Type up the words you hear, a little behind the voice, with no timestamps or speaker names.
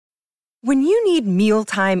When you need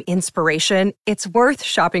mealtime inspiration, it's worth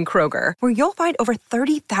shopping Kroger, where you'll find over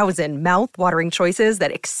 30,000 mouth-watering choices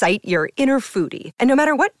that excite your inner foodie. And no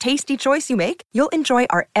matter what tasty choice you make, you'll enjoy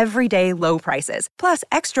our everyday low prices, plus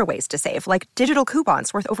extra ways to save, like digital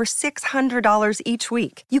coupons worth over $600 each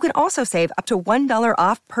week. You can also save up to $1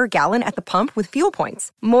 off per gallon at the pump with fuel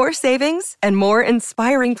points. More savings and more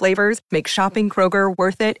inspiring flavors make shopping Kroger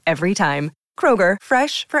worth it every time. Kroger,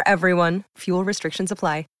 fresh for everyone. Fuel restrictions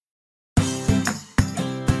apply.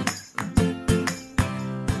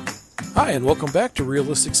 Hi, and welcome back to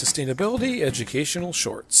Realistic Sustainability Educational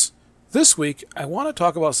Shorts. This week, I want to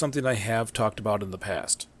talk about something I have talked about in the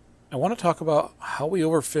past. I want to talk about how we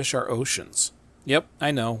overfish our oceans. Yep,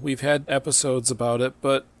 I know, we've had episodes about it,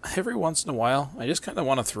 but every once in a while, I just kind of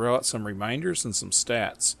want to throw out some reminders and some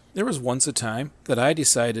stats. There was once a time that I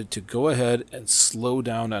decided to go ahead and slow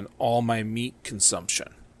down on all my meat consumption.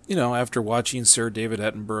 You know, after watching Sir David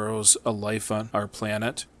Attenborough's A Life on Our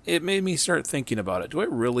Planet, it made me start thinking about it. Do I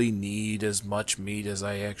really need as much meat as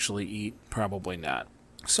I actually eat? Probably not.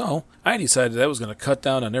 So, I decided I was going to cut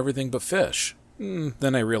down on everything but fish.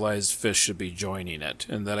 Then I realized fish should be joining it,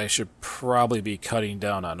 and that I should probably be cutting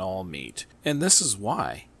down on all meat. And this is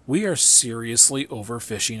why. We are seriously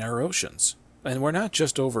overfishing our oceans. And we're not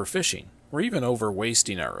just overfishing, we're even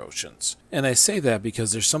overwasting our oceans. And I say that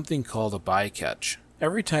because there's something called a bycatch.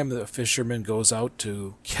 Every time that a fisherman goes out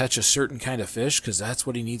to catch a certain kind of fish, because that's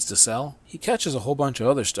what he needs to sell, he catches a whole bunch of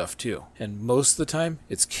other stuff too. And most of the time,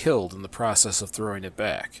 it's killed in the process of throwing it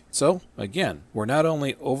back. So, again, we're not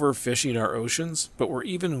only overfishing our oceans, but we're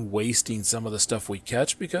even wasting some of the stuff we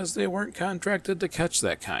catch because they weren't contracted to catch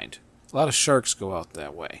that kind. A lot of sharks go out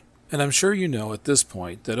that way. And I'm sure you know at this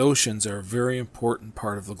point that oceans are a very important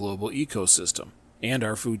part of the global ecosystem and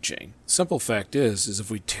our food chain. Simple fact is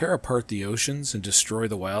if we tear apart the oceans and destroy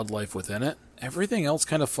the wildlife within it, everything else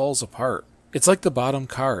kind of falls apart. It's like the bottom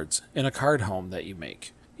cards in a card home that you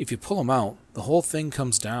make. If you pull them out, the whole thing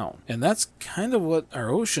comes down. And that's kind of what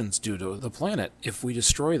our oceans do to the planet if we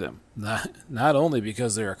destroy them. Not only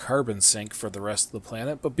because they're a carbon sink for the rest of the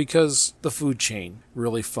planet, but because the food chain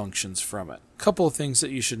really functions from it. A couple of things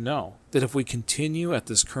that you should know. That if we continue at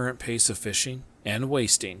this current pace of fishing and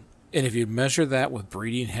wasting, and if you measure that with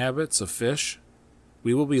breeding habits of fish,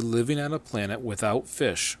 we will be living on a planet without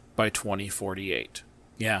fish by 2048.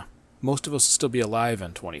 Yeah, most of us will still be alive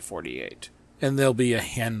in 2048. And there'll be a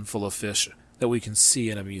handful of fish that we can see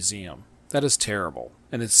in a museum. That is terrible,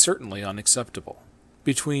 and it's certainly unacceptable.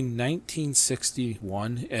 Between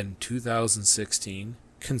 1961 and 2016,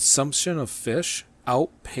 consumption of fish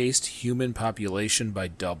outpaced human population by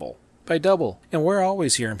double. And we're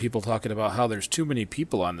always hearing people talking about how there's too many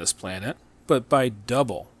people on this planet, but by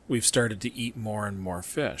double, we've started to eat more and more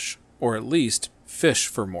fish, or at least fish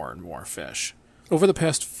for more and more fish. Over the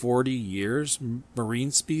past 40 years,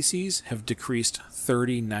 marine species have decreased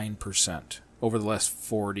 39% over the last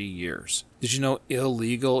 40 years. Did you know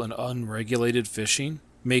illegal and unregulated fishing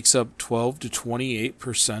makes up 12 to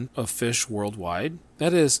 28% of fish worldwide?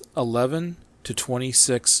 That is 11 to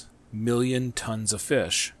 26 million tons of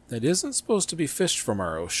fish that isn't supposed to be fished from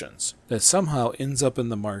our oceans, that somehow ends up in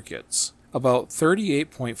the markets. About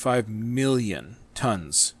 38.5 million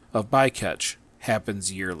tons of bycatch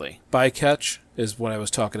happens yearly. Bycatch is what I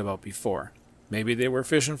was talking about before. Maybe they were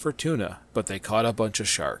fishing for tuna, but they caught a bunch of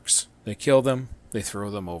sharks. They kill them, they throw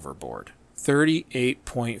them overboard.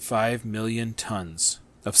 38.5 million tons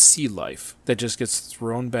of sea life that just gets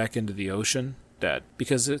thrown back into the ocean, dead,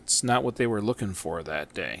 because it's not what they were looking for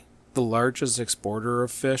that day. The largest exporter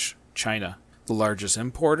of fish, China. The largest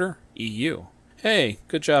importer, EU. Hey,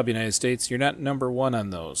 good job, United States. You're not number one on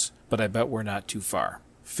those, but I bet we're not too far.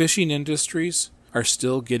 Fishing industries are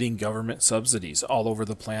still getting government subsidies all over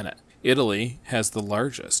the planet. Italy has the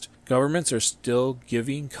largest. Governments are still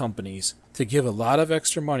giving companies to give a lot of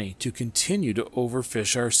extra money to continue to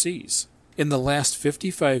overfish our seas. In the last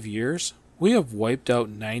 55 years, we have wiped out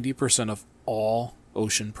 90% of all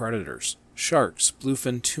ocean predators. Sharks,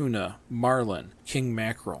 bluefin tuna, marlin, king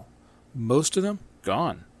mackerel. Most of them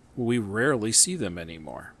gone. We rarely see them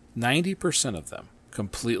anymore. 90% of them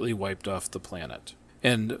completely wiped off the planet.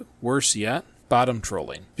 And worse yet, bottom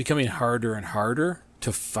trolling. Becoming harder and harder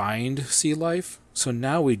to find sea life. So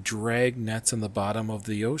now we drag nets in the bottom of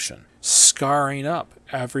the ocean, scarring up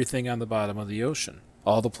everything on the bottom of the ocean.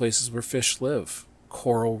 All the places where fish live,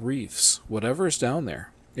 coral reefs, whatever is down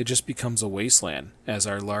there. It just becomes a wasteland as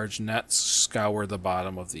our large nets scour the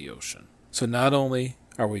bottom of the ocean. So not only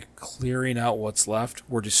are we clearing out what's left,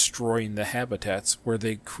 we're destroying the habitats where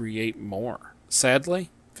they create more.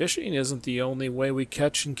 Sadly, fishing isn't the only way we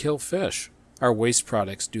catch and kill fish. Our waste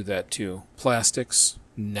products do that too. Plastics,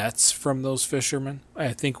 nets from those fishermen.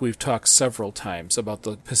 I think we've talked several times about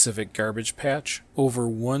the Pacific Garbage Patch. Over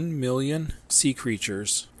 1 million sea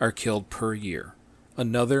creatures are killed per year.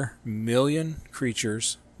 Another 1 million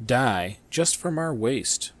creatures die just from our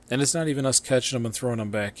waste. And it's not even us catching them and throwing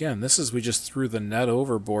them back in. This is we just threw the net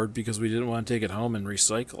overboard because we didn't want to take it home and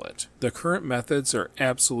recycle it. The current methods are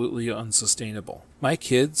absolutely unsustainable. My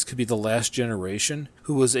kids could be the last generation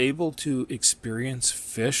who was able to experience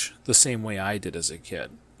fish the same way I did as a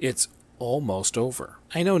kid. It's almost over.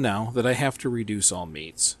 I know now that I have to reduce all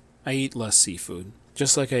meats. I eat less seafood.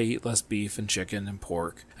 Just like I eat less beef and chicken and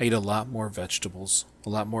pork, I eat a lot more vegetables, a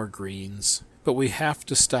lot more greens. But we have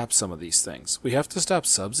to stop some of these things. We have to stop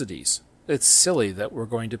subsidies. It's silly that we're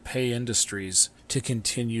going to pay industries to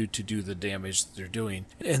continue to do the damage that they're doing.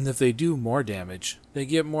 And if they do more damage, they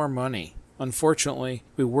get more money. Unfortunately,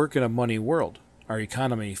 we work in a money world. Our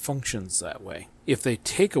economy functions that way. If they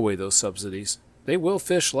take away those subsidies, they will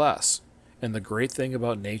fish less. And the great thing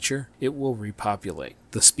about nature, it will repopulate.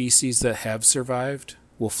 The species that have survived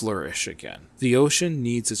will flourish again. The ocean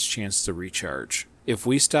needs its chance to recharge. If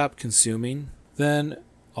we stop consuming, then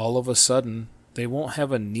all of a sudden, they won't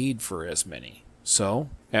have a need for as many. So,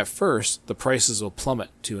 at first, the prices will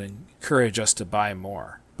plummet to encourage us to buy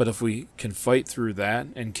more. But if we can fight through that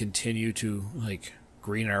and continue to,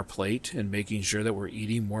 green our plate and making sure that we're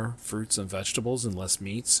eating more fruits and vegetables and less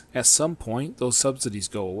meats, at some point, those subsidies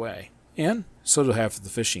go away. And so do half of the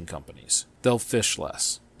fishing companies. They'll fish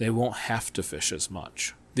less. They won't have to fish as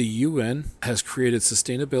much. The UN has created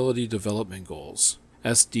Sustainability Development Goals,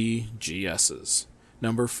 SDGs.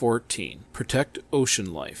 Number 14, protect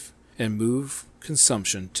ocean life and move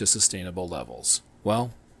consumption to sustainable levels.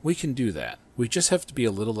 Well, we can do that. We just have to be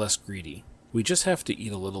a little less greedy. We just have to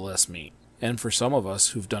eat a little less meat. And for some of us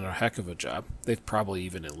who've done a heck of a job, they've probably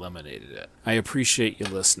even eliminated it. I appreciate you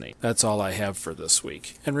listening. That's all I have for this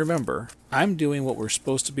week. And remember, I'm doing what we're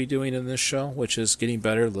supposed to be doing in this show, which is getting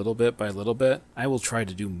better little bit by little bit. I will try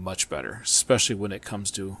to do much better, especially when it comes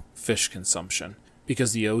to fish consumption.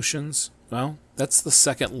 Because the oceans, well, that's the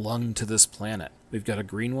second lung to this planet. We've got a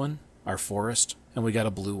green one, our forest, and we got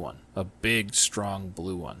a blue one. A big, strong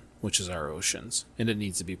blue one, which is our oceans. And it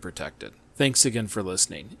needs to be protected. Thanks again for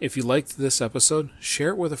listening. If you liked this episode, share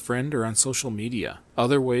it with a friend or on social media.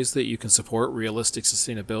 Other ways that you can support Realistic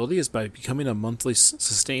Sustainability is by becoming a monthly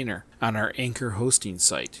sustainer on our Anchor hosting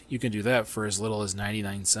site. You can do that for as little as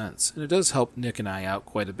 99 cents, and it does help Nick and I out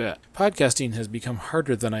quite a bit. Podcasting has become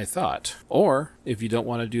harder than I thought. Or, if you don't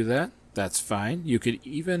want to do that, that's fine. You could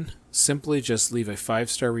even simply just leave a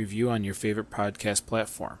 5-star review on your favorite podcast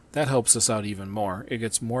platform. That helps us out even more. It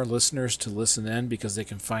gets more listeners to listen in because they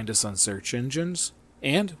can find us on search engines.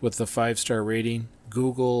 And with the 5-star rating,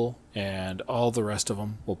 Google and all the rest of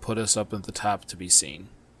them will put us up at the top to be seen.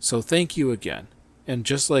 So thank you again. And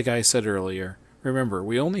just like I said earlier, remember,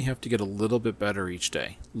 we only have to get a little bit better each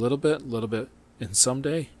day. Little bit, and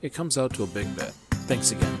someday it comes out to a big bit.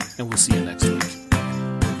 Thanks again, and we'll see you next week.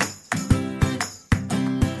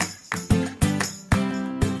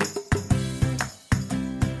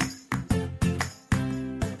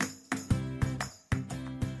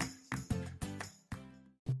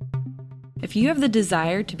 If you have the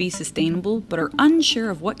desire to be sustainable but are unsure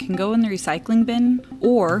of what can go in the recycling bin,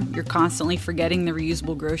 or you're constantly forgetting the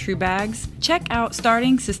reusable grocery bags, check out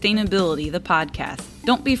Starting Sustainability, the podcast.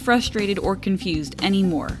 Don't be frustrated or confused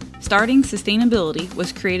anymore. Starting Sustainability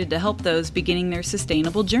was created to help those beginning their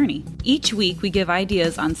sustainable journey. Each week, we give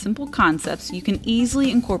ideas on simple concepts you can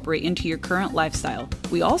easily incorporate into your current lifestyle.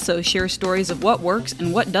 We also share stories of what works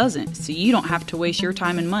and what doesn't, so you don't have to waste your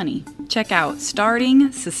time and money. Check out Starting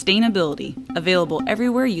Sustainability, available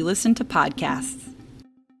everywhere you listen to podcasts.